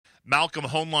Malcolm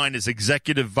Hoenlein is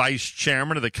Executive Vice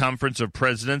Chairman of the Conference of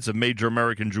Presidents of Major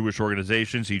American Jewish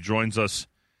Organizations. He joins us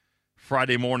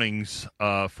Friday mornings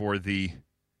for the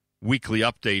weekly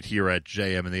update here at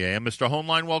JM and the AM. Mr.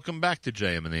 Hoenlein, welcome back to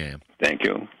JM and the AM. Thank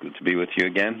you. Good to be with you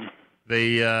again.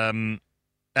 They,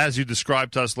 as you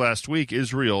described to us last week,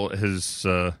 Israel is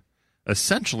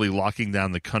essentially locking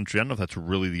down the country. I don't know if that's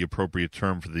really the appropriate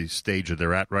term for the stage that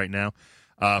they're at right now.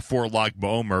 For Lag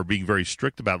BaOmer, being very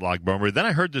strict about Lag BaOmer. Then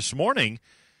I heard this morning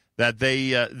that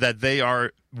they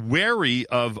are wary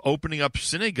of opening up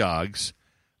synagogues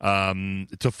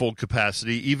to full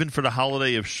capacity, even for the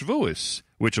holiday of Shavuos,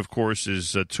 which, of course,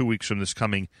 is 2 weeks from this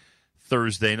coming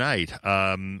Thursday night.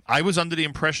 I was under the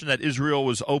impression that Israel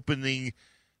was opening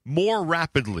more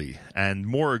rapidly and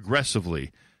more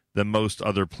aggressively than most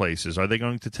other places. Are they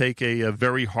going to take a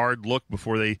very hard look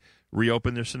before they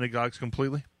reopen their synagogues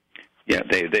completely? Yeah,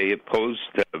 they imposed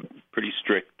pretty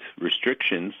strict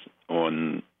restrictions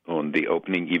on the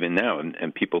opening even now,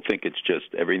 and people think it's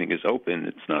just everything is open.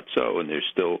 It's not so, and there's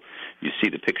still, you see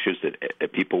the pictures that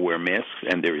people wear masks,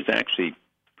 and there is actually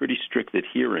pretty strict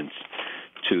adherence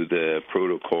to the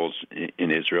protocols in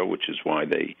Israel, which is why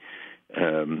they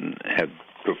have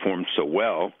performed so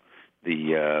well.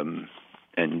 And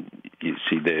you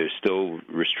see there's still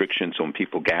restrictions on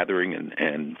people gathering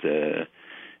and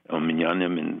on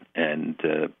minyanim and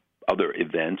other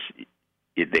events.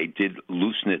 They did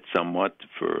loosen it somewhat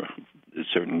for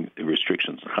certain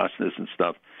restrictions on chasnas and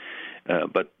stuff.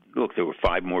 But look, there were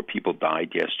 5 more people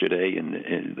died yesterday,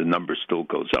 and the number still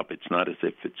goes up. It's not as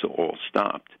if it's all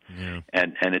stopped. Yeah.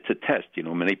 And it's a test. You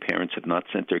know, many parents have not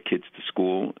sent their kids to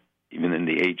school, even in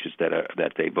the ages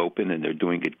that they've opened, and they're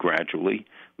doing it gradually,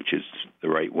 which is the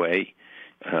right way.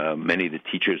 Many of the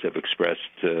teachers have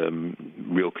expressed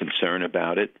real concern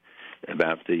about it,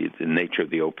 about the nature of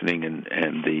the opening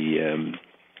and the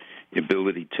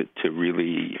ability to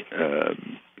really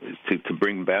to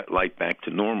bring life back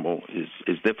to normal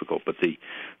is difficult. But the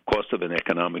cost of an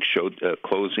economic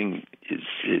closing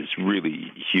is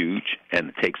really huge, and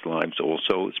it takes lives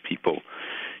also as people,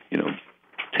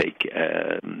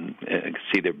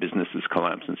 see their businesses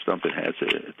collapse and stuff.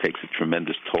 It takes a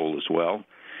tremendous toll as well.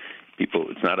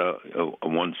 It's not a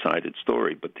one-sided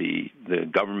story, but the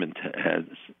government has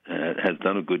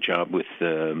done a good job with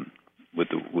the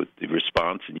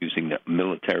response and using the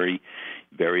military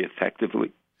very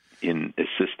effectively in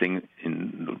assisting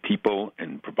in the people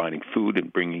and providing food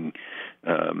and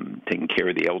taking care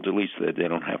of the elderly so that they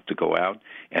don't have to go out.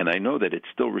 And I know that it's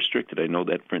still restricted. I know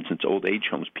that, for instance, old age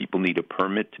homes, people need a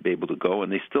permit to be able to go,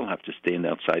 and they still have to stand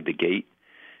outside the gate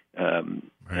to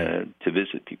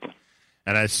visit people.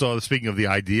 And I saw, speaking of the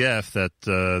IDF, that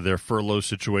their furlough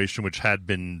situation, which had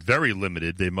been very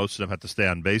limited, most of them had to stay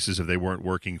on bases if they weren't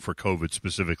working for COVID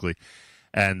specifically,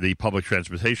 and the public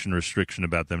transportation restriction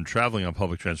about them traveling on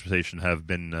public transportation have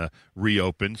been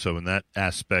reopened. So in that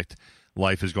aspect,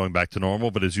 life is going back to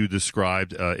normal. But as you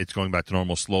described, it's going back to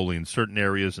normal slowly in certain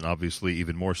areas and obviously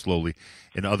even more slowly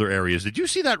in other areas. Did you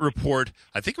see that report?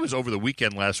 I think it was over the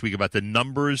weekend last week about the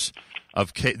number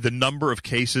of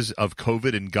cases of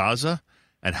COVID in Gaza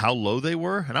and how low they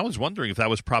were. And I was wondering if that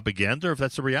was propaganda or if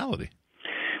that's the reality.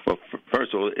 Well,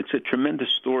 first of all, it's a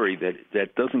tremendous story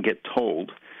that doesn't get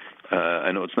told.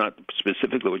 I know it's not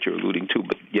specifically what you're alluding to,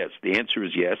 but yes, the answer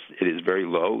is yes. It is very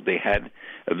low. They had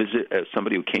a visit,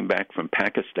 somebody who came back from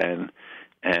Pakistan,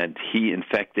 and he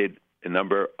infected a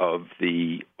number of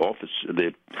the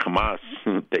Hamas-based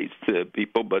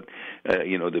people, but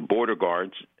the border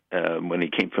guards when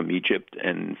he came from Egypt,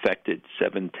 and infected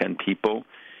 7-10 people.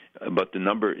 But the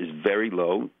number is very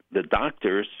low. The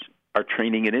doctors are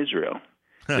training in Israel.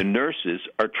 The nurses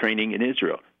are training in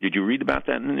Israel. Did you read about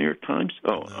that in the New York Times?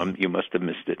 Oh, you must have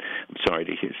missed it. I'm sorry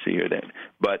to hear that.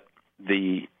 But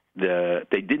they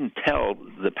didn't tell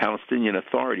the Palestinian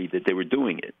Authority that they were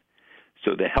doing it.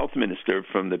 So the health minister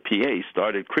from the PA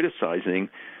started criticizing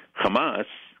Hamas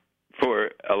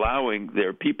for allowing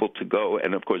their people to go.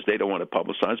 And, of course, they don't want to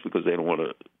publicize because they don't want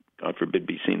to, God forbid,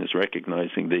 be seen as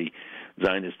recognizing the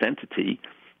Zionist entity.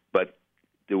 But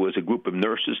there was a group of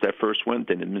nurses that first went,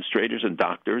 and administrators and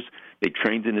doctors. They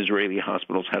trained in Israeli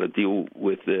hospitals how to deal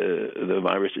with the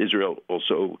virus. Israel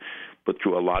also put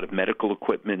through a lot of medical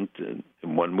equipment. In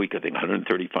 1 week, I think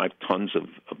 135 tons of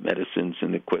medicines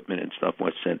and equipment and stuff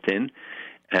was sent in.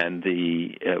 And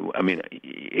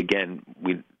again,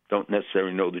 we don't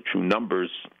necessarily know the true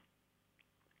numbers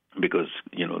because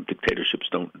dictatorships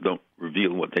don't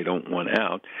reveal what they don't want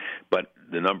out, but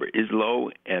the number is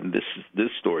low. And this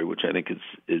story, which I think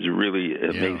is really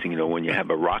amazing. When you have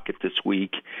a rocket this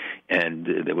week, and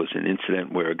there was an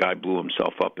incident where a guy blew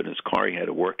himself up in his car, he had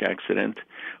a work accident,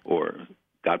 or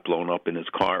got blown up in his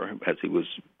car as he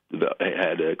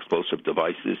had explosive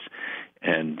devices,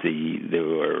 and there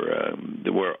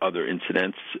were other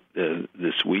incidents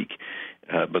this week,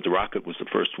 but the rocket was the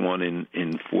first one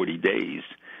in 40 days.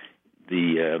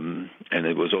 And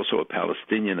it was also a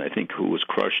Palestinian, I think, who was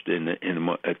crushed in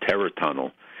a terror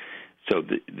tunnel. So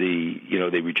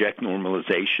they reject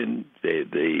normalization,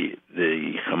 the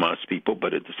Hamas people,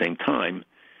 but at the same time,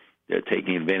 they're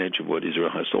taking advantage of what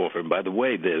Israel has to offer. And by the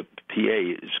way, the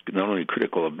PA is not only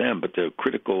critical of them, but they're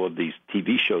critical of these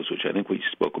TV shows, which I think we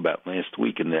spoke about last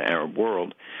week in the Arab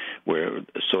world, where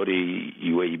a Saudi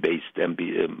UAE-based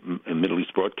Middle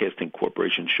East Broadcasting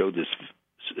Corporation showed this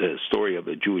story of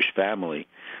a Jewish family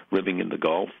living in the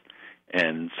Gulf,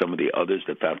 and some of the others.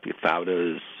 The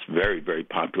Fauda is very, very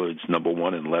popular. It's number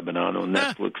 1 in Lebanon on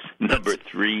Netflix, number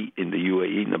 3 in the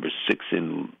UAE, number 6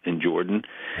 in Jordan.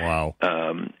 Wow!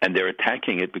 And they're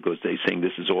attacking it because they're saying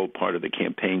this is all part of the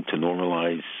campaign to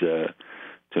normalize the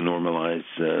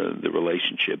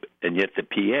relationship. And yet the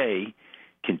PA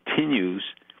continues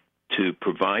to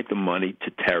provide the money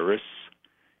to terrorists,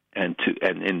 and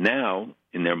now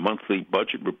in their monthly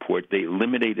budget report, they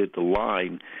eliminated the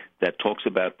line that talks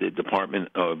about the Department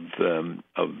of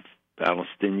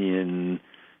Palestinian,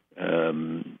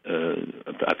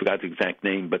 I forgot the exact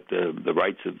name, but the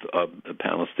rights of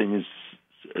Palestinians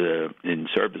in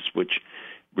service, which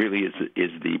really is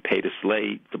the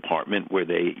pay-to-slay department, where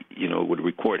they would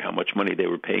record how much money they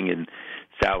were paying in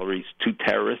salaries to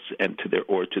terrorists and to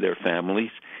their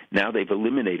families. Now they've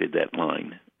eliminated that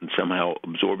line and somehow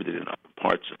absorbed it in other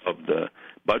parts of the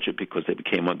budget because they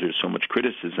became under so much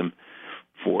criticism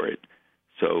for it.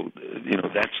 So,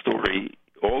 that story,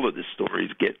 all of the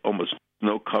stories get almost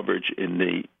no coverage in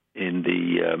the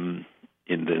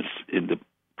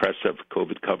press of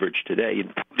COVID coverage today,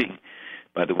 including,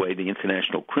 by the way, the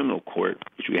International Criminal Court,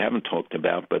 which we haven't talked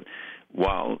about, but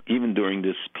while even during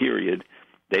this period,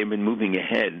 they've been moving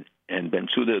ahead. And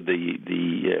Bensouda,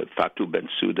 the Fatou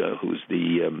Bensouda, who's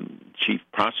the chief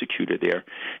prosecutor there,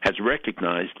 has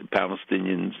recognized that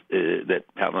Palestinians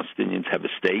have a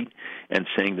state, and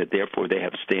saying that therefore they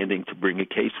have standing to bring a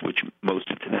case, which most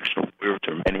international lawyers,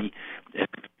 or many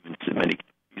countries,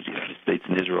 the United States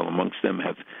and Israel amongst them,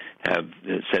 have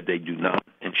said they do not.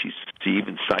 And she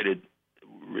even cited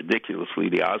ridiculously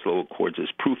the Oslo Accords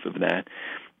as proof of that.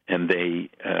 And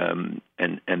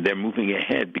they're moving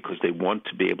ahead because they want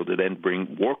to be able to then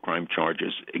bring war crime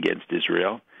charges against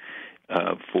Israel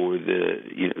for the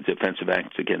defensive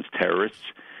acts against terrorists.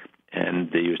 And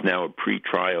there's now a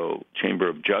pre-trial chamber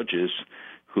of judges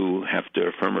who have to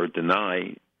affirm or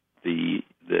deny the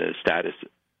status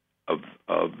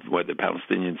of whether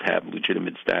Palestinians have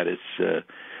legitimate status.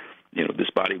 This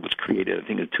body was created, I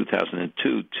think, in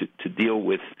 2002 to deal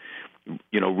with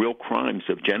real crimes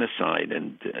of genocide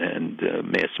and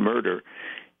mass murder,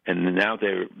 and now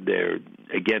they're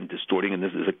again distorting. And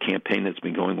this is a campaign that's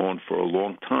been going on for a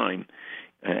long time,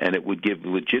 and it would give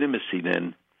legitimacy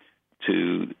then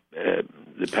to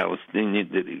the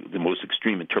Palestinian, the most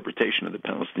extreme interpretation of the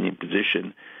Palestinian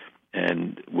position,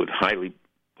 and would highly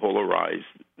polarize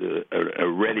a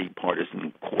already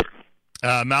partisan court.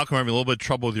 Malcolm, I'm having a little bit of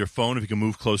trouble with your phone. If you can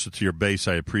move closer to your base,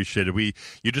 I appreciate it.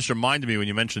 You just reminded me when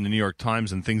you mentioned the New York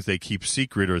Times and things they keep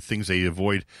secret or things they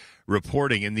avoid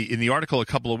reporting. In the article a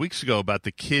couple of weeks ago about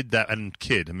the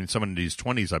someone in his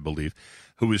 20s, I believe,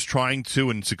 who was trying to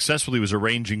and successfully was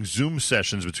arranging Zoom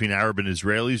sessions between Arab and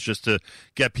Israelis just to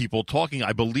get people talking.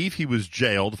 I believe he was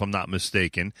jailed, if I'm not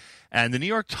mistaken. And the New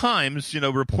York Times,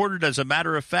 reported as a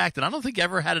matter of fact, and I don't think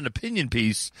ever had an opinion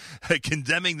piece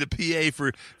condemning the PA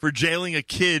for jailing a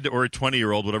kid or a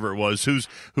 20-year-old, whatever it was,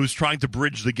 who's trying to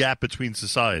bridge the gap between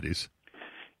societies.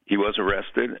 He was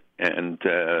arrested and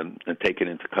taken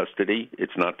into custody.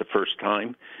 It's not the first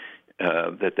time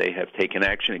that they have taken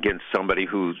action against somebody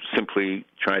who simply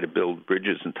tried to build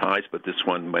bridges and ties, but this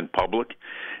one went public.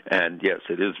 And, yes,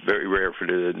 it is very rare for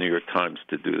the New York Times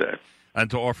to do that.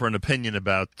 And to offer an opinion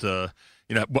about,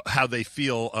 how they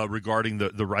feel regarding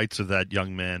the rights of that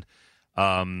young man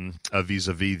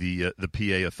vis-a-vis the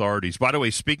PA authorities. By the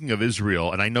way, speaking of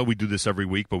Israel, and I know we do this every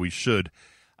week, but we should,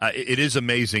 it is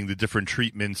amazing the different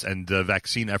treatments and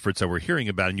vaccine efforts that we're hearing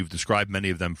about, and you've described many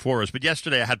of them for us. But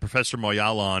yesterday I had Professor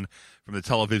Moyal on from the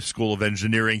Tel Aviv School of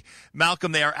Engineering.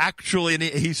 Malcolm, they are actually, and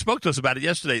he spoke to us about it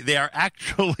yesterday, they are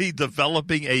actually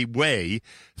developing a way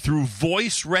through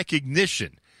voice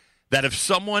recognition that if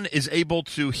someone is able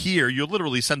to hear, you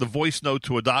literally send a voice note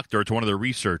to a doctor or to one of their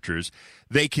researchers,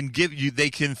 they can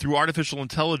through artificial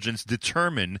intelligence,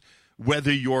 determine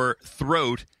whether your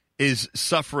throat is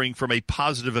suffering from a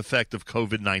positive effect of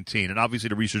COVID-19. And obviously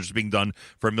the research is being done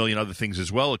for a million other things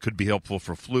as well. It could be helpful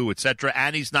for flu, etc.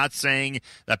 And he's not saying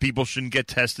that people shouldn't get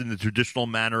tested in the traditional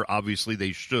manner. Obviously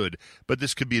they should. But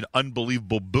this could be an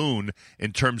unbelievable boon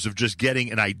in terms of just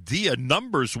getting an idea,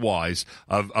 numbers-wise,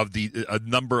 of the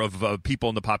number of people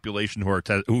in the population who are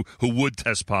who would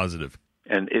test positive.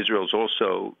 And Israel's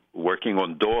also working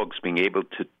on dogs being able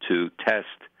to test,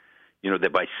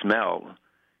 that by smell,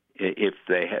 if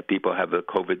people have a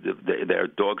COVID, there are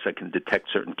dogs that can detect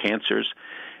certain cancers.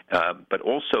 But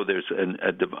also there's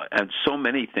and so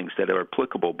many things that are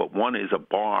applicable. But one is a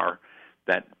bar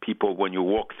that people, when you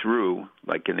walk through,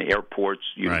 like in the airports,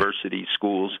 universities,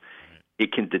 schools,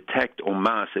 it can detect en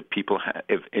masse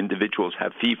if individuals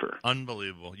have fever.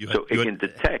 Unbelievable. It can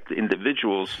detect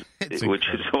individuals, which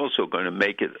is also going to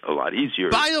make it a lot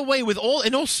easier. By the way, in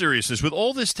all seriousness, with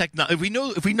all this technology,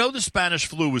 if we know the Spanish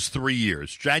flu was 3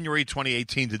 years, January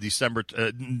 2018 to December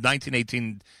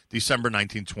 1918, December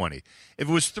 1920. If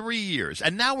it was 3 years,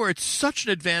 and now we're at such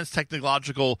an advanced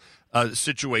technological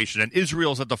situation, and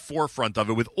Israel's at the forefront of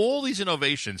it with all these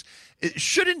innovations, it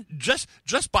shouldn't just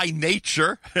by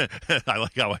nature, I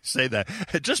like how I say that,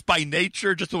 just by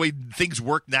nature, just the way things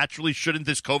work naturally, shouldn't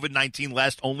this COVID-19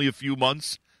 last only a few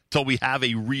months till we have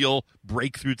a real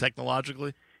breakthrough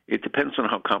technologically? It depends on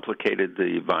how complicated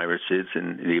the virus is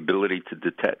and the ability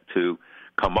to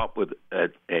come up with a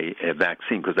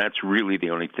vaccine, because that's really the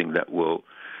only thing that will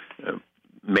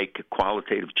make a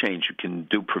qualitative change. You can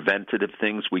do preventative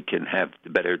things. We can have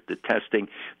the testing.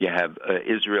 You have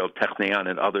Israel, Technion,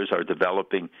 and others are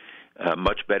developing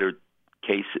much better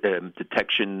case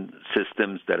detection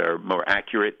systems that are more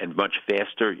accurate and much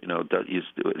faster.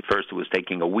 First it was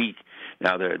taking a week.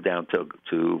 Now they're down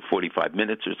to 45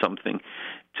 minutes or something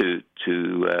to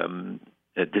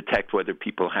detect whether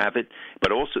people have it,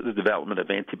 but also the development of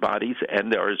antibodies.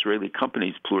 And there are Israeli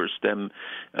companies, Pluristem,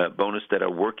 Bonus, that are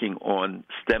working on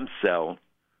stem cell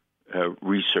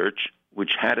research,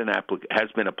 which has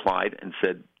been applied and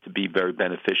said to be very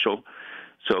beneficial.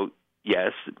 So,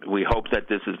 yes, we hope that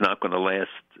this is not going to last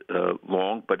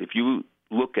long, but if you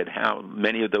look at how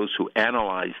many of those who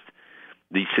analyzed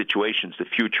these situations, the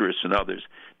futurists and others,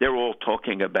 they're all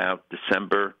talking about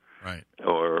December, right,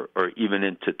 or even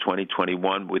into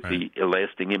 2021 with right, the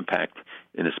lasting impact,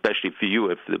 and especially for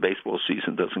you if the baseball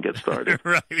season doesn't get started.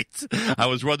 Right. I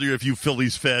was wondering if you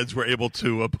Phillies fans were able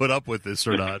to put up with this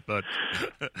or not. But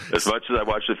as much as I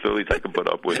watch the Phillies, I can put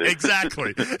up with it.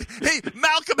 Exactly. Hey,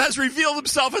 Malcolm has revealed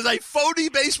himself as a phony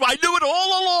baseball. I knew it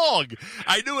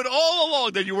all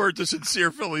along that you weren't a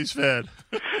sincere Phillies fan.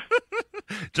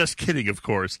 Just kidding, of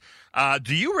course.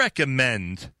 Do you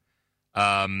recommend...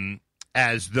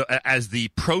 As the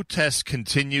protests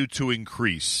continue to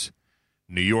increase,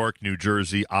 New York, New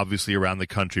Jersey, obviously around the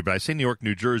country, but I say New York,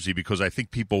 New Jersey because I think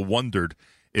people wondered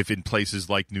if in places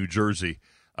like New Jersey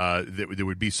there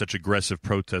would be such aggressive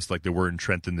protests like there were in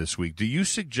Trenton this week. Do you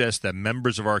suggest that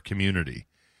members of our community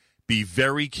be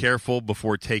very careful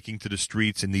before taking to the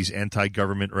streets in these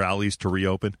anti-government rallies to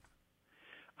reopen?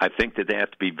 I think that they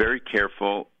have to be very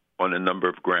careful on a number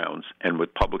of grounds, and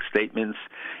with public statements,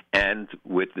 and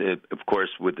with of course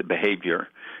with the behavior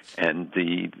and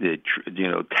the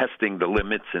testing the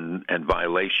limits and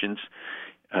violations.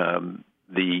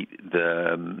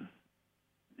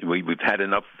 We've had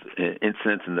enough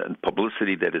incidents and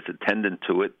publicity that is attendant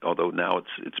to it. Although now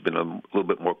it's been a little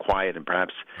bit more quiet, and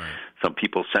perhaps some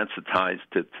people sensitized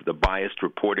to the biased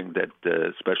reporting that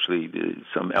especially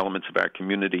some elements of our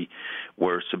community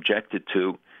were subjected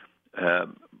to.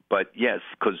 But yes,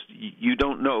 because you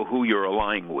don't know who you're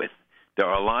allying with. There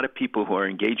are a lot of people who are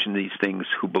engaged in these things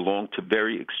who belong to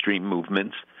very extreme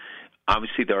movements.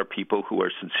 Obviously, there are people who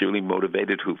are sincerely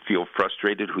motivated, who feel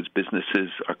frustrated, whose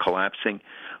businesses are collapsing,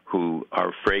 who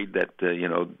are afraid that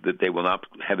that they will not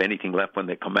have anything left when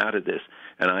they come out of this.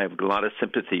 And I have a lot of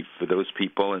sympathy for those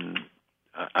people, and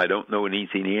I don't know an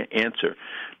easy answer.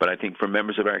 But I think for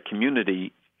members of our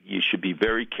community, you should be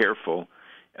very careful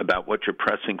about what you're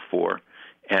pressing for,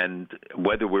 and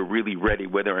whether we're really ready,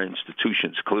 whether our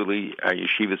institutions, clearly our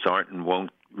yeshivas aren't and won't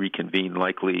reconvene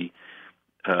likely,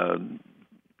 in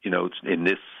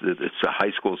this, it's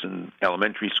high schools and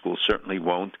elementary schools certainly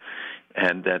won't,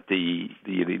 and that the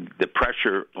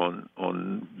pressure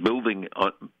on building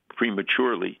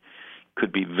prematurely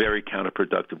could be very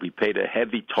counterproductive. We paid a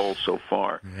heavy toll so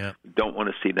far. Yep. We don't want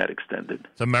to see that extended.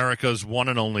 It's America's one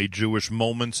and only Jewish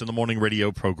Moments in the Morning radio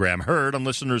program, heard on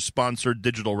listeners-sponsored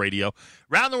digital radio,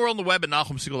 around the world on the web at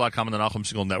NachumSegal.com and the Nachum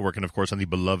Segal Network, and, of course, on the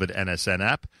beloved NSN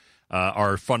app.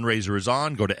 Our fundraiser is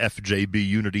on. Go to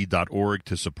fjbunity.org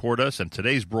to support us. And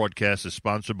today's broadcast is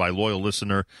sponsored by loyal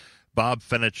listener Bob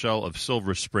Fenichel of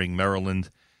Silver Spring, Maryland,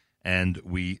 and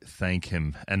we thank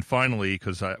him. And finally,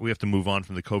 because we have to move on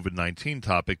from the COVID-19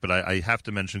 topic, but I have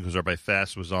to mention, because Rabbi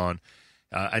Fass was on,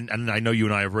 and I know you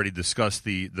and I have already discussed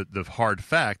the hard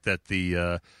fact that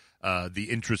the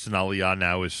interest in Aliyah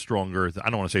now is stronger. I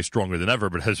don't want to say stronger than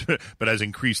ever, but has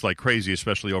increased like crazy,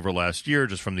 especially over last year,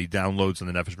 just from the downloads on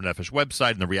the Nefesh B'Nefesh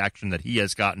website and the reaction that he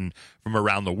has gotten from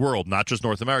around the world, not just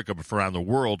North America, but from around the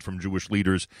world, from Jewish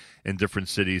leaders in different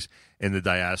cities in the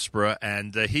diaspora.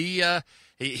 And he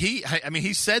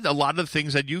said a lot of the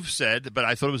things that you've said, but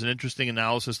I thought it was an interesting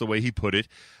analysis the way he put it.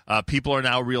 People are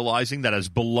now realizing that as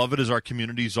beloved as our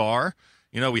communities are,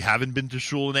 we haven't been to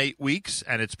shul in 8 weeks,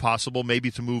 and it's possible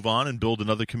maybe to move on and build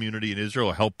another community in Israel,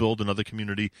 or help build another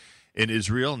community in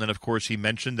Israel. And then, of course, he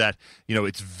mentioned that,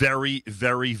 it's very,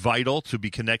 very vital to be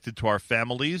connected to our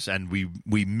families, and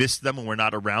we miss them when we're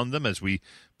not around them, as we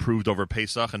proved over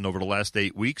Pesach and over the last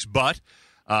 8 weeks. But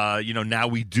now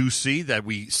we do see that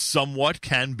we somewhat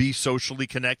can be socially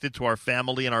connected to our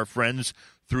family and our friends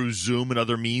through Zoom and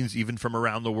other means, even from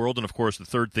around the world. And, of course, the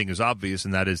third thing is obvious,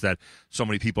 and that is that so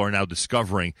many people are now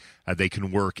discovering they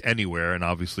can work anywhere, and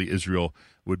obviously Israel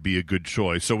would be a good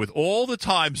choice. So with all the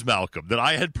times, Malcolm, that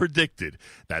I had predicted,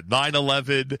 that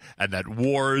 9/11 and that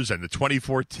wars and the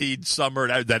 2014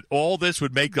 summer, that all this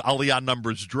would make the Aliyah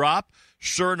numbers drop,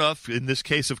 sure enough, in this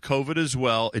case of COVID as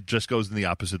well, it just goes in the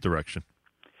opposite direction.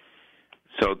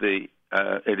 So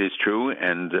it is true,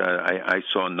 and I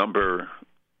saw a number,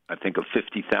 I think, of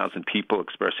 50,000 people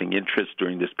expressing interest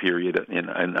during this period in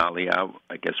Aliyah,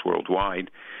 I guess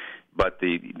worldwide. But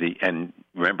and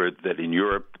remember that in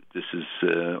Europe, this is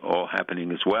all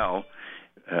happening as well.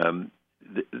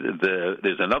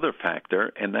 There's another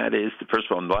factor, and that is, first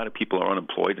of all, a lot of people are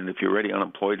unemployed, and if you're already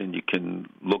unemployed and you can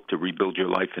look to rebuild your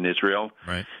life in Israel,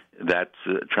 right, that's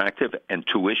attractive. And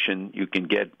tuition, your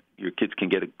kids can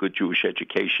get a good Jewish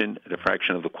education at a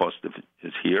fraction of the cost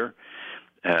is here.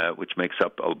 Which makes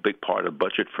up a big part of the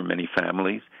budget for many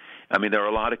families. I mean, there are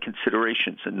a lot of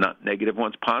considerations, and not negative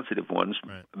ones, positive ones,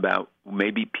 right, about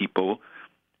maybe people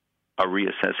are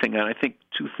reassessing. And I think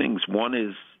two things. One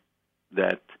is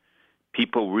that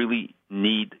people really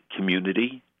need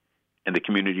community, and the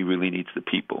community really needs the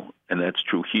people. And that's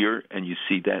true here, and you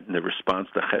see that in the response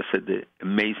to Chesed, the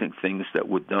amazing things that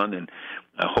were done. And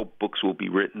I hope books will be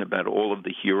written about all of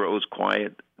the heroes,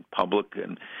 quiet, public,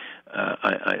 and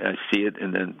I see it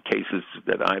in the cases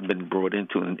that I've been brought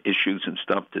into and issues and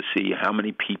stuff, to see how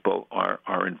many people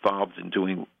are involved in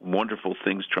doing wonderful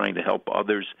things, trying to help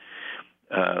others.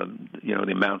 The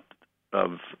amount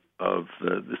of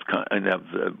this kind of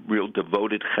real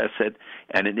devoted chesed.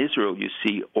 And in Israel, you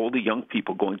see all the young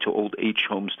people going to old age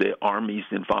homes, the army's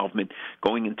involvement,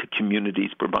 going into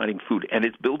communities, providing food. And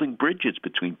it's building bridges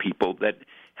between people that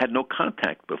had no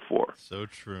contact before. So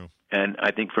true. And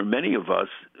I think for many of us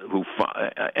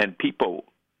and people,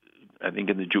 I think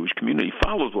in the Jewish community,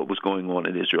 followed what was going on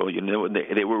in Israel. And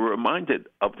they were reminded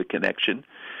of the connection.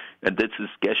 And this is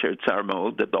Gesher Tzar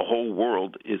Ma'od, that the whole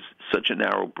world is such a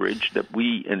narrow bridge, that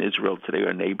we in Israel today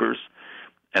are neighbors,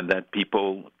 and that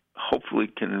people hopefully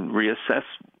can reassess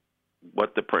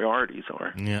what the priorities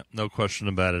are. Yeah, no question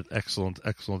about it. Excellent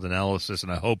analysis,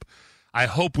 and I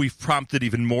hope we've prompted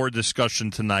even more discussion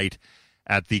tonight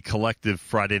at the collective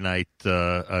Friday night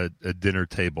dinner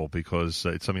table, because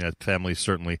it's something that families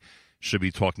certainly should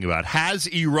be talking about. Has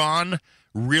Iran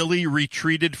really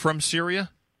retreated from Syria?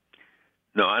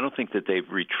 No, I don't think that they've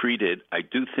retreated. I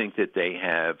do think that they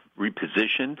have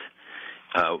repositioned.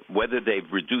 Whether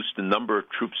they've reduced the number of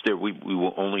troops there, we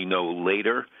will only know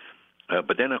later.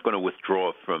 But they're not going to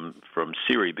withdraw from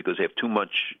Syria because they have too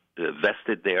much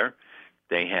vested there.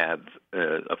 They have,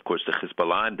 of course, the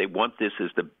Hezbollah, and they want this as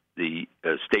the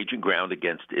staging ground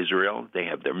against Israel. They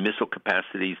have their missile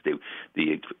capacities,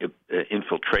 the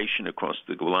infiltration across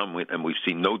the Golan, and we've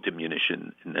seen no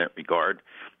diminution in that regard.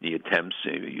 The attempts,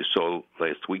 you saw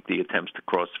last week, the attempts to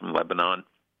cross from Lebanon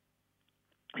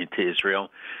into Israel.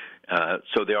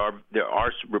 So there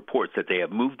are reports that they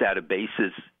have moved out of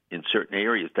bases in certain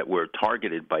areas that were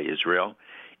targeted by Israel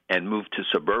and moved to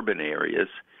suburban areas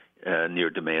near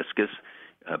Damascus.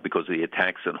 Because of the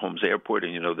attacks on Homs Airport,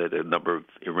 and you know that a number of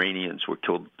Iranians were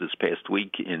killed this past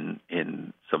week in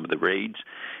some of the raids.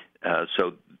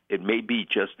 So it may be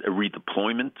just a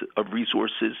redeployment of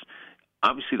resources.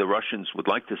 Obviously, the Russians would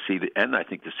like to see, and I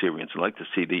think the Syrians would like to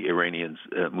see the Iranians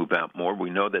move out more. We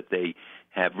know that they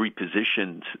have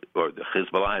repositioned, or the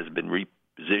Hezbollah has been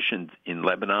repositioned in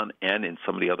Lebanon and in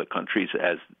some of the other countries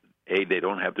as, A, they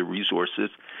don't have the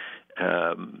resources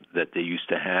that they used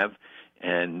to have,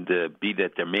 and B,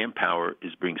 that their manpower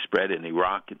is being spread in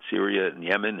Iraq and Syria and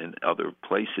Yemen and other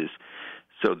places.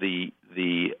 So they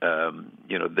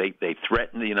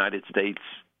threaten the United States,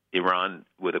 Iran,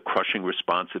 with a crushing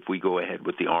response if we go ahead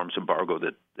with the arms embargo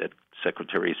that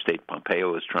Secretary of State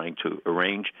Pompeo is trying to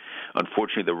arrange.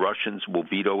 Unfortunately, the Russians will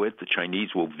veto it. The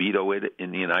Chinese will veto it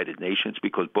in the United Nations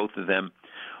because both of them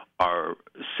are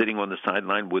sitting on the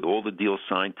sideline with all the deals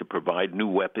signed to provide new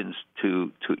weapons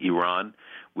to Iran,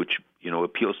 which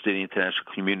appeals to the international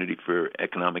community for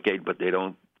economic aid, but they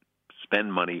don't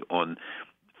spend money on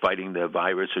fighting the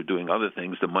virus or doing other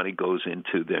things. The money goes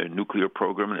into their nuclear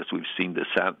program, and as we've seen,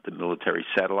 the military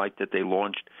satellite that they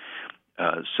launched.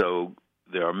 So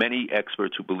there are many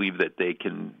experts who believe that they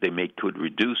could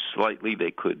reduce slightly,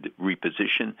 they could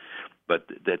reposition, but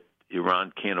that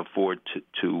Iran can't afford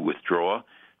to withdraw.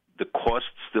 The cost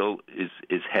still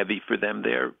is heavy for them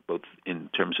there, both in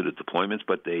terms of the deployments,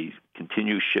 but they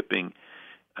continue shipping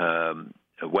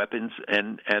weapons,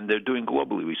 and they're doing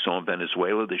globally. We saw in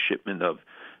Venezuela the shipment of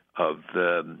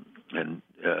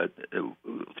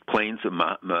planes,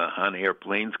 Mahan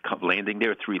airplanes, landing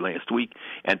there 3 last week,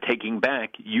 and taking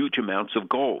back huge amounts of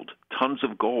gold, tons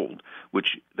of gold,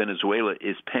 which Venezuela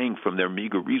is paying from their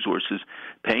meager resources,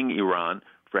 paying Iran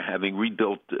for having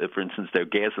rebuilt, for instance, their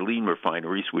gasoline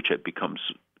refineries, which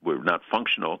were not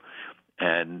functional,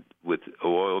 and with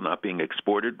oil not being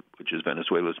exported, which is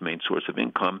Venezuela's main source of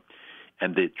income,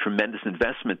 and the tremendous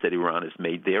investment that Iran has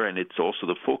made there, and it's also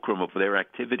the fulcrum of their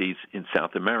activities in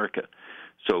South America.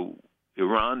 So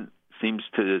Iran seems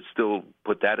to still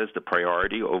put that as the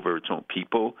priority over its own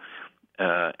people,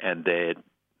 and they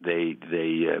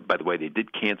by the way, they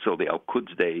did cancel the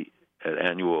Al-Quds Day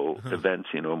annual events,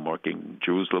 marking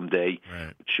Jerusalem Day,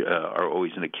 right, which are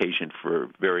always an occasion for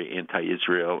very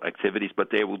anti-Israel activities, but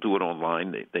they will do it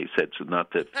online. They said so not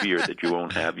to fear that you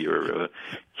won't have your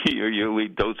yearly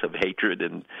dose of hatred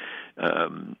and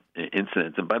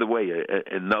incidents. And by the way,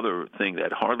 another thing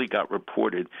that hardly got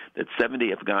reported, that 70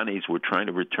 Afghanis were trying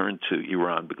to return to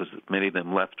Iran because many of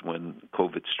them left when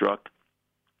COVID struck,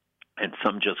 and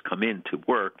some just come in to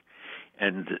work.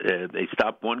 And they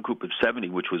stopped one group of 70,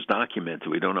 which was documented.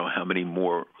 We don't know how many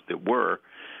more there were.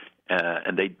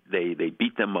 And they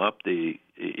beat them up, the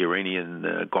Iranian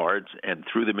guards, and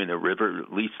threw them in a river.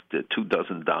 At least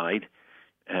 24 died.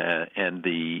 And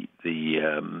this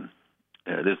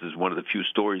is one of the few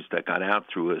stories that got out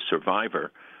through a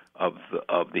survivor of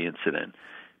the incident.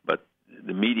 But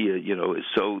the media, is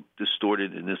so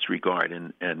distorted in this regard,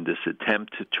 and this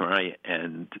attempt to try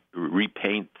and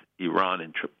repaint Iran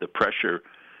and the pressure,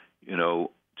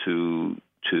 to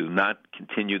not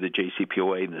continue the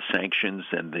JCPOA and the sanctions,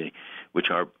 and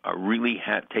which are really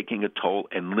taking a toll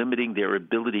and limiting their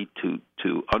ability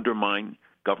to undermine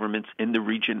governments in the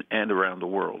region and around the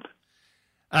world.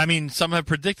 I mean, some have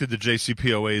predicted the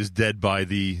JCPOA is dead by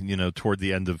toward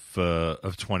the end of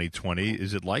 2020.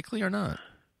 Is it likely or not?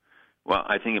 Well,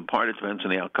 I think in part it depends on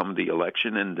the outcome of the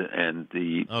election and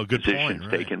the positions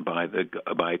taken by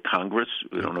Congress.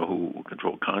 We don't know who will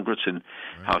control Congress and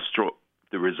how strong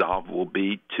the resolve will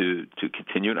be to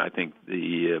continue it. I think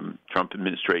the Trump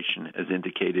administration has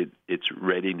indicated its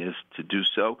readiness to do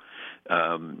so.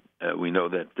 We know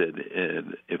that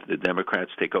if the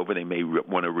Democrats take over, they may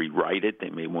want to rewrite it.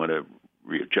 They may want to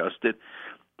readjust it.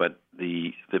 But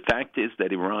the fact is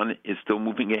that Iran is still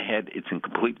moving ahead. It's in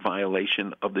complete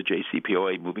violation of the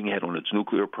JCPOA, moving ahead on its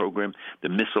nuclear program, the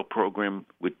missile program,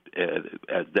 which,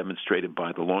 as demonstrated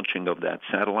by the launching of that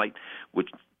satellite,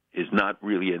 which is not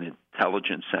really an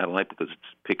intelligent satellite because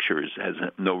its pictures have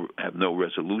no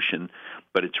resolution,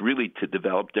 but it's really to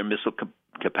develop their missile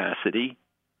capacity,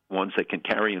 ones that can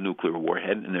carry a nuclear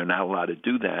warhead, and they're not allowed to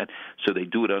do that, so they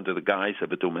do it under the guise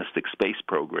of a domestic space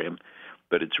program.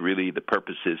 But it's really the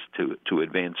purpose is to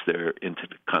advance their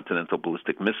intercontinental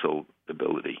ballistic missile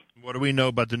ability. What do we know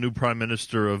about the new prime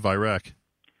minister of Iraq?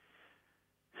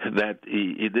 That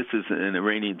this is an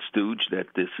Iranian stooge, that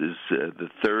this is the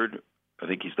third, I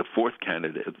think he's the fourth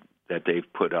candidate that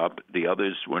they've put up. The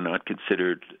others were not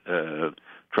considered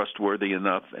trustworthy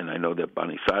enough, and I know that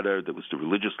Bani Sadr, that was the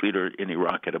religious leader in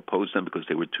Iraq, had opposed them because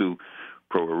they were too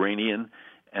pro-Iranian.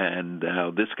 And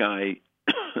this guy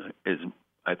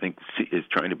I think is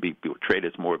trying to be portrayed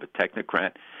as more of a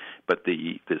technocrat, but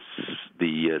the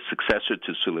successor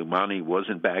to Soleimani was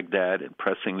in Baghdad and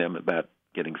pressing them about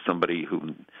getting somebody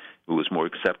who was more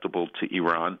acceptable to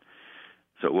Iran.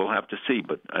 So we'll have to see,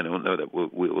 but I don't know that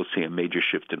we'll see a major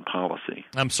shift in policy.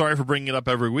 I'm sorry for bringing it up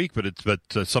every week,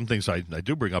 but some things I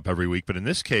do bring up every week. But in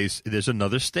this case, there's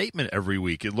another statement every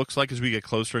week. It looks like as we get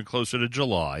closer and closer to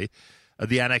July,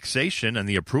 the annexation and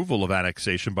the approval of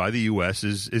annexation by the U.S.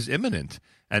 is imminent.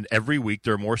 And every week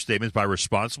there are more statements by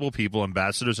responsible people,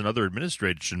 ambassadors and other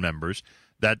administration members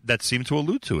that seem to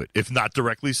allude to it, if not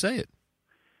directly say it.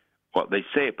 Well, they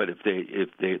say it, but if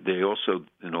they also,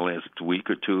 in the last week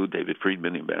or two, David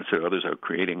Friedman, the ambassador, others are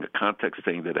creating a context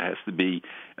saying that it has to be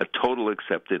a total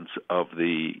acceptance of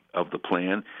the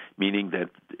plan, meaning that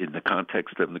in the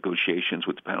context of negotiations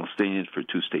with the Palestinians for a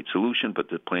two-state solution, but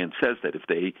the plan says that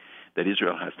that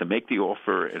Israel has to make the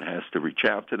offer and has to reach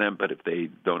out to them, but if they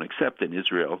don't accept, then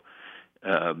Israel,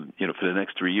 for the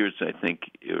next 3 years, I think,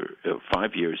 or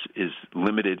 5 years, is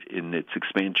limited in its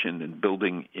expansion and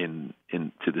building into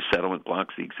the settlement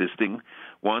blocks, the existing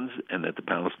ones, and that the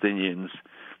Palestinians,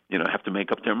 have to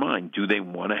make up their mind. Do they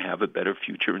want to have a better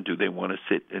future, and do they want to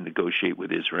sit and negotiate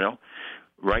with Israel?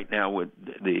 Right now,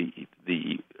 the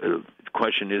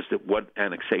question is that what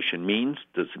annexation means.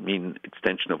 Does it mean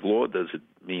extension of law? Does it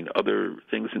mean other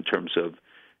things in terms of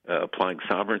applying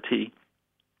sovereignty?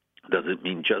 Does it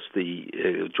mean just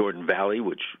the Jordan Valley,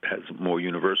 which has more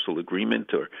universal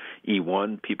agreement, or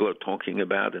E1 people are talking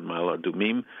about in Ma'ale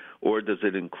Adumim, or does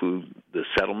it include the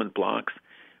settlement blocks?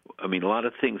 I mean, a lot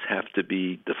of things have to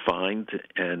be defined,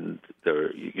 and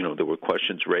there were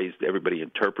questions raised. Everybody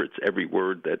interprets every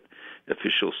word that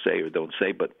officials say or don't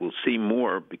say, but we'll see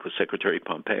more because Secretary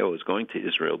Pompeo is going to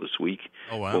Israel this week.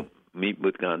 Oh, wow. We'll meet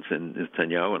with Gantz and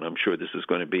Netanyahu, and I'm sure this is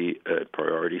going to be a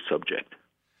priority subject.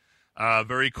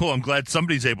 Very cool. I'm glad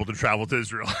somebody's able to travel to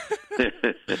Israel.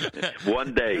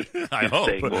 One day. I hope.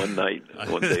 Staying one night.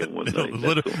 One day and one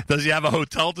night. Does he have a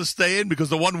hotel to stay in? Because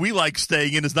the one we like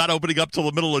staying in is not opening up till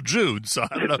the middle of June. So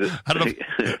I don't know.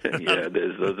 Yeah,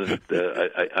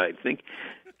 I think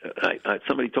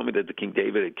somebody told me that the King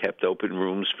David had kept open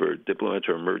rooms for diplomats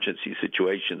or emergency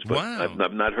situations, but wow.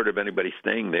 I've not heard of anybody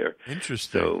staying there.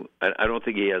 Interesting. So I don't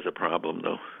think he has a problem,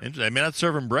 though. I may not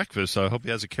serve him breakfast, so I hope he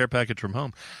has a care package from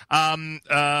home.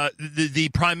 The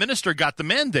Prime Minister got the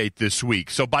mandate this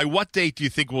week. So by what date do you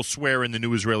think we'll swear in the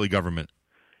new Israeli government?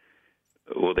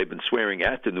 Well, they've been swearing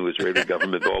at the new Israeli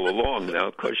government all along. Now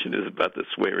the question is about the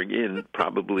swearing in,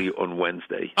 probably on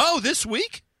Wednesday. Oh, this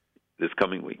week? This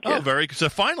coming week. Oh, yes. so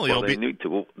finally, well,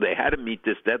 they had to meet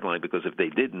this deadline because if they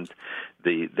didn't,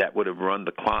 that would have run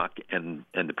the clock, and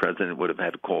the president would have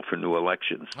had to call for new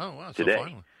elections. Oh, wow!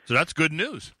 Today. So that's good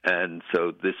news. And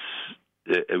so this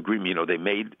agreement, they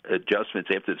made adjustments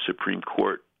after the Supreme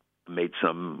Court made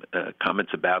some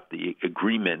comments about the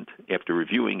agreement after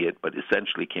reviewing it, but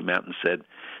essentially came out and said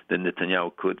that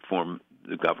Netanyahu could form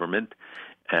the government.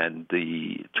 And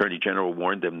the Attorney General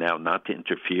warned them now not to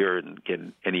interfere and get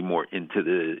any more into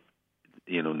the,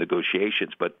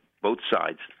 negotiations. But both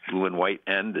sides, blue and white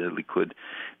and the Likud,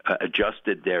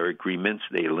 adjusted their agreements.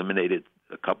 They eliminated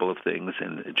a couple of things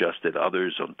and adjusted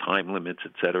others on time limits,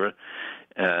 et cetera.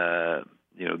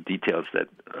 Details that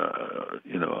are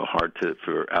hard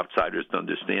for outsiders to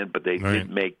understand. But they did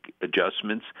make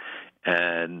adjustments,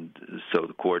 and so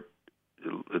the court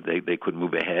they could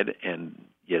move ahead. And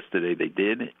yesterday they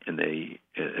did, and they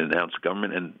announced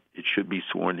government, and it should be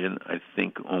sworn in, I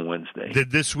think, on Wednesday.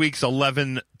 Did this week's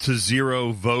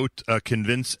 11-0 vote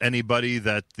convince anybody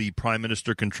that the Prime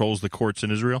Minister controls the courts in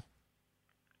Israel?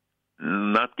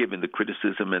 Not given the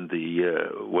criticism and the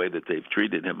way that they've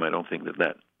treated him. I don't think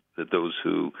that those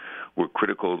who were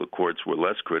critical of the courts were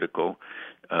less critical.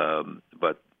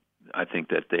 But I think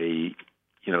that they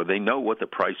know what the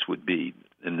price would be,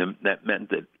 and that meant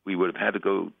that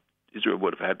Israel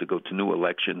would have had to go to new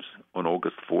elections on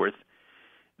August 4th.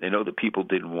 They know the people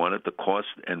didn't want it, the cost,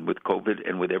 and with COVID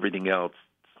and with everything else,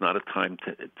 it's not a time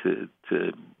to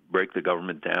break the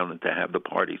government down and to have the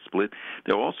party split.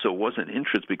 There also wasn't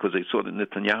interest because they saw that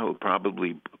Netanyahu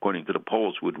probably, according to the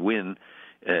polls, would win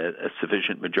a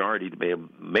sufficient majority to be able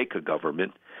to make a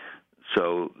government.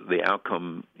 So the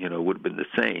outcome, would have been the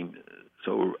same.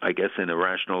 So I guess in a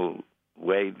rational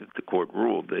way that the court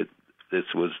ruled that this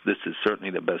is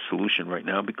certainly the best solution right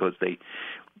now because they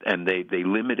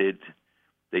limited.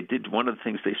 They did one of the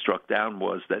things they struck down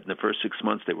was that in the first 6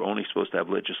 months they were only supposed to have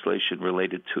legislation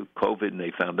related to COVID, and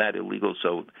they found that illegal.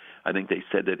 So I think they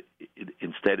said that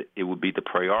instead it would be the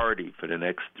priority for the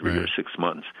next 3 or 6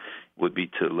 months would be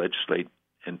to legislate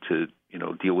and to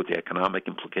deal with the economic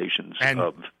implications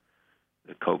of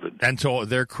COVID. And to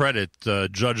their credit,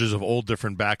 judges of all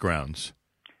different backgrounds.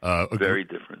 Very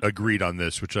different. Agreed on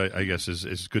this, which I guess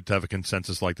is good to have a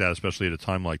consensus like that, especially at a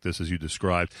time like this, as you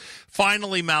described.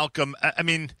 Finally, Malcolm, I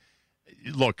mean,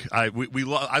 look, I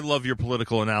love your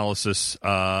political analysis,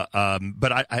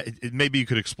 but maybe you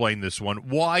could explain this one.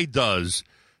 Why does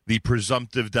the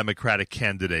presumptive Democratic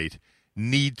candidate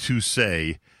need to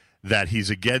say that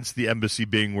he's against the embassy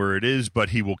being where it is, but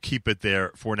he will keep it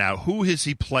there for now? Who is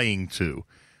he playing to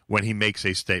when he makes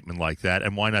a statement like that,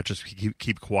 and why not just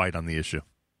keep quiet on the issue?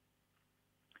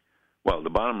 Well,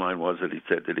 the bottom line was that he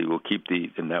said that he will keep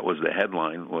and that was the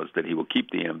headline, was that he will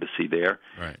keep the embassy there.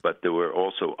 Right. But there were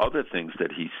also other things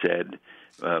that he said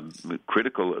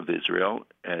critical of Israel,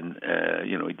 and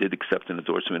he did accept an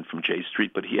endorsement from J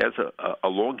Street, but he has a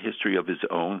long history of his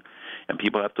own, and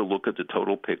people have to look at the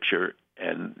total picture.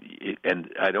 And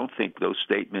I don't think those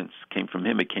statements came from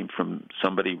him; it came from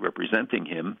somebody representing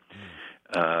him.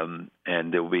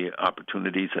 And there will be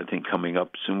opportunities, I think, coming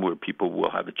up soon where people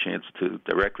will have a chance to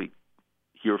directly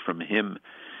hear from him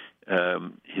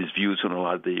his views on a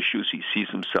lot of the issues. He sees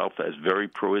himself as very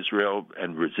pro-Israel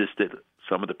and resisted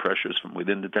some of the pressures from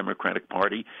within the Democratic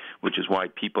Party, which is why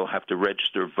people have to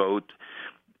register, vote.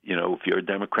 If you're a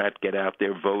Democrat, get out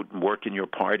there, vote, and work in your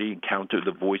party, and counter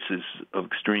the voices of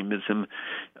extremism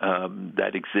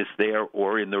that exist there,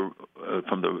 or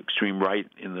from the extreme right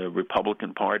in the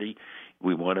Republican Party.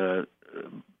 We want to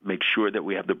make sure that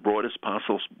we have the broadest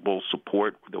possible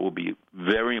support. There will be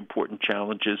very important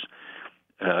challenges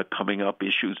coming up,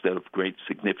 issues that of great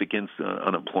significance.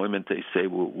 Unemployment, they say,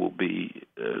 will be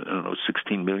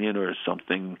 16 million or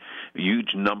something, a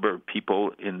huge number of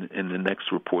people in the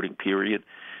next reporting period.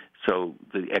 So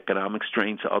the economic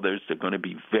strains, others, are going to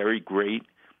be very great.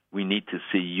 We need to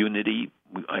see unity.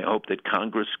 I hope that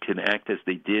Congress can act as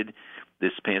they did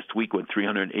this past week when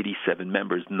 387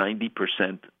 members,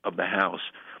 90% of the House,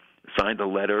 signed a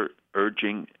letter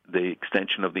urging the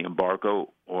extension of the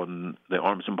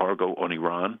arms embargo on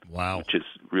Iran. Wow. Which is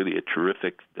really a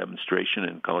terrific demonstration,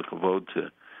 and kol hakavod to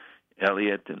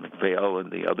Elliott and McPhail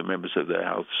and the other members of the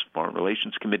House Foreign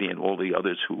Relations Committee and all the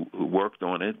others who worked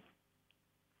on it.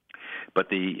 But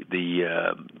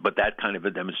but that kind of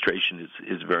a demonstration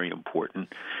is very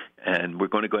important, and we're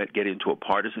going to get into a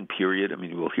partisan period. I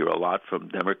mean, we'll hear a lot from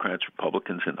Democrats,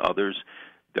 Republicans, and others.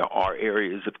 There are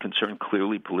areas of concern,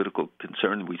 clearly political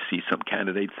concern. We see some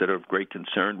candidates that are of great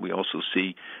concern. We also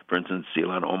see, for instance,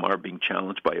 Ilhan Omar being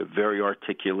challenged by a very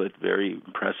articulate, very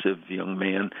impressive young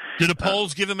man. Do the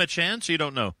polls give him a chance? You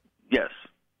don't know. Yes.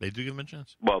 They do give him a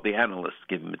chance? Well, the analysts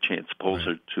give him a chance. Polls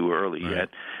are too early yet.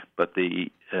 But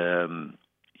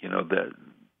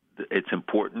it's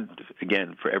important,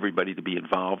 again, for everybody to be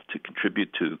involved, to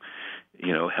contribute to,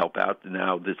 help out.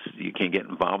 Now, you can't get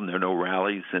involved, and there are no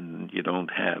rallies, and you don't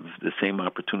have the same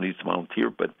opportunities to volunteer,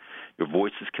 but your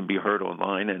voices can be heard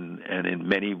online and in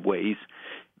many ways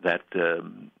that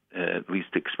at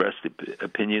least express the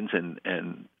opinions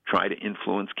and try to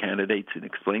influence candidates and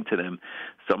explain to them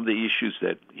some of the issues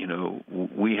that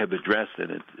we have addressed,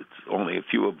 and it's only a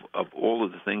few of all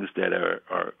of the things that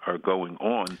are going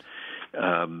on.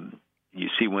 You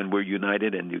see, when we're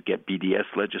united, and you get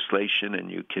BDS legislation,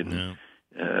 and you can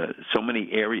so many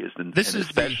areas, and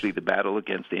especially the battle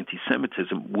against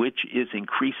anti-Semitism, which is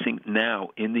increasing now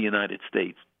in the United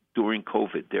States. During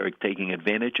COVID, they're taking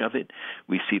advantage of it.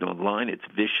 We see it online. It's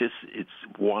vicious. It's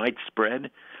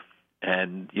widespread.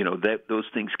 And, those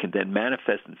things can then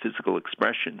manifest in physical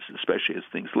expressions, especially as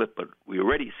things lift. But we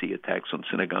already see attacks on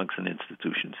synagogues and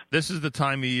institutions. This is the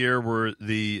time of year where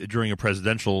during a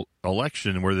presidential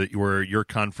election where your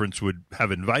conference would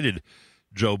have invited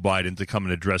Joe Biden to come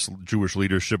and address Jewish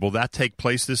leadership. Will that take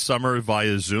place this summer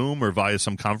via Zoom or via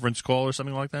some conference call or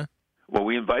something like that? Well,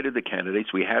 we invited the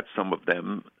candidates. We had some of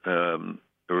them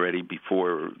already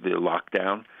before the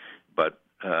lockdown, but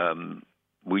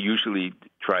we usually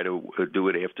try to do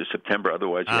it after September.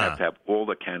 Otherwise, you have to have all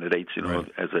the candidates. Right.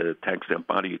 As a tax-exempt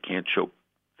body, you can't show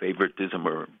favoritism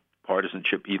or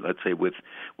partisanship, let's say,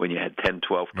 when you had 10,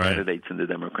 12 candidates in the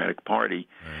Democratic Party.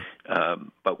 Right.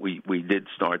 But we did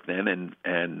start then,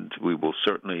 and we will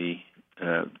certainly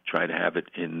try to have it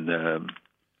in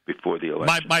before the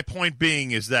election. My point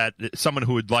being is that someone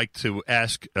who would like to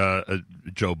ask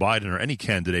Joe Biden or any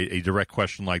candidate a direct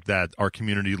question like that, our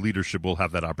community leadership will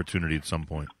have that opportunity at some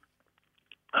point.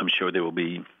 I'm sure there will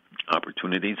be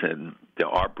opportunities, and there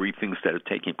are briefings that are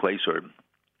taking place or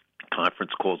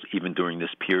conference calls even during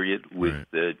this period with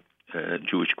the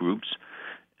Jewish groups,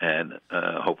 and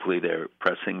hopefully they're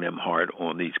pressing them hard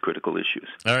on these critical issues.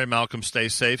 All right, Malcolm, stay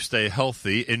safe, stay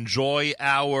healthy. Enjoy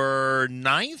our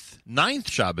ninth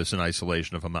Shabbos in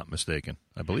isolation, if I'm not mistaken.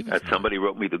 I believe it's somebody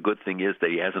wrote me, the good thing is that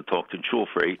he hasn't talked in shul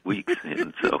for 8 weeks,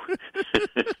 and so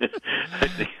I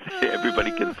think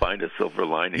everybody can find a silver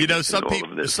lining.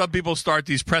 Some people start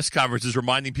these press conferences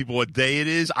reminding people what day it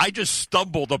is. I just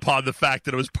stumbled upon the fact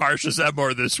that it was Parshas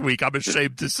Emor this week. I'm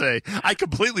ashamed to say. I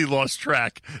completely lost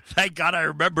track. Thank God I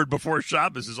remember remembered before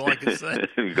Shabbos is all I can say.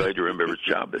 I'm glad you remember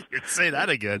Shabbos. Say that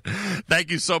again.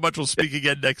 Thank you so much. We'll speak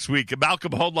again next week.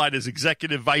 Malcolm Hoenlein is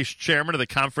Executive Vice Chairman of the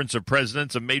Conference of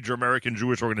Presidents of Major American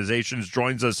Jewish Organizations.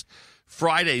 Joins us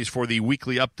Fridays for the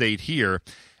weekly update here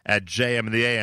at JM and the AM.